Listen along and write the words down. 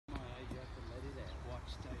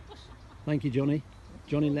Thank you, Johnny.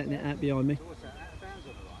 Johnny letting it out behind me.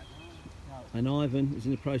 And Ivan is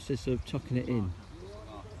in the process of tucking it in,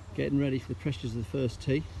 getting ready for the pressures of the first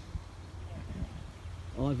tee.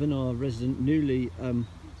 Ivan, our resident newly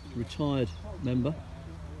retired member,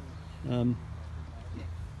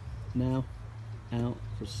 now out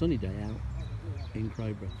for a sunny day out in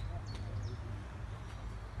Crowbough.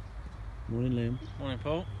 Morning, Liam. Morning,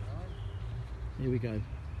 Paul. Here we go.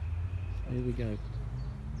 Here we go.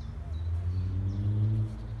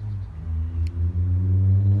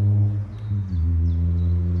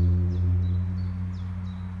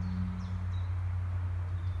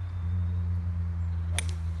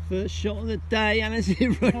 First shot of the day, and has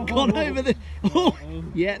it gone over the... Oh,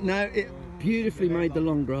 yeah, no, it beautifully made the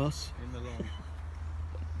long grass.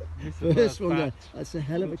 First one there. That's a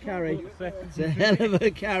hell of a carry. It's a hell of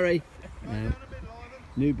a carry. Now,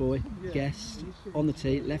 new boy, guest, on the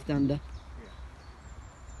tee, left-hander.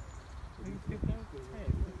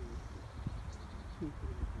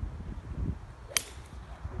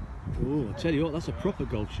 Oh, I tell you what, that's a proper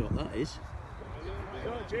golf shot, that is.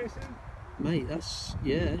 Mate, that's,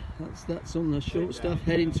 yeah, that's on the short stuff,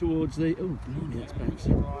 heading towards the... Oh, blimey, that's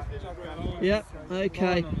bouncing. Yep,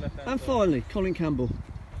 okay. And finally, Colin Campbell.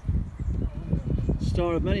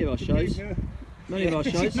 Star of many of our shows. Many of our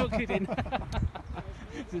shows. Not kidding.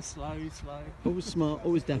 Just slow. Always smart,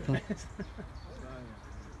 always dapper.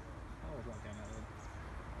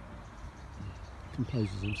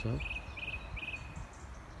 Composes himself.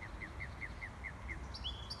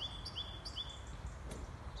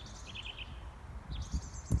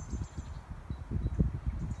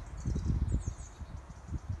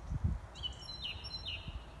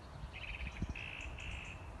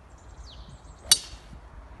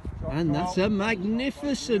 And that's a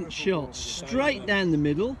magnificent shot, straight down the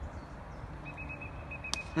middle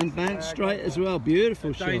and bounced straight as well.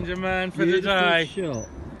 Beautiful shot. Danger man for the day. Beautiful shot.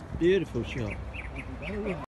 Beautiful shot.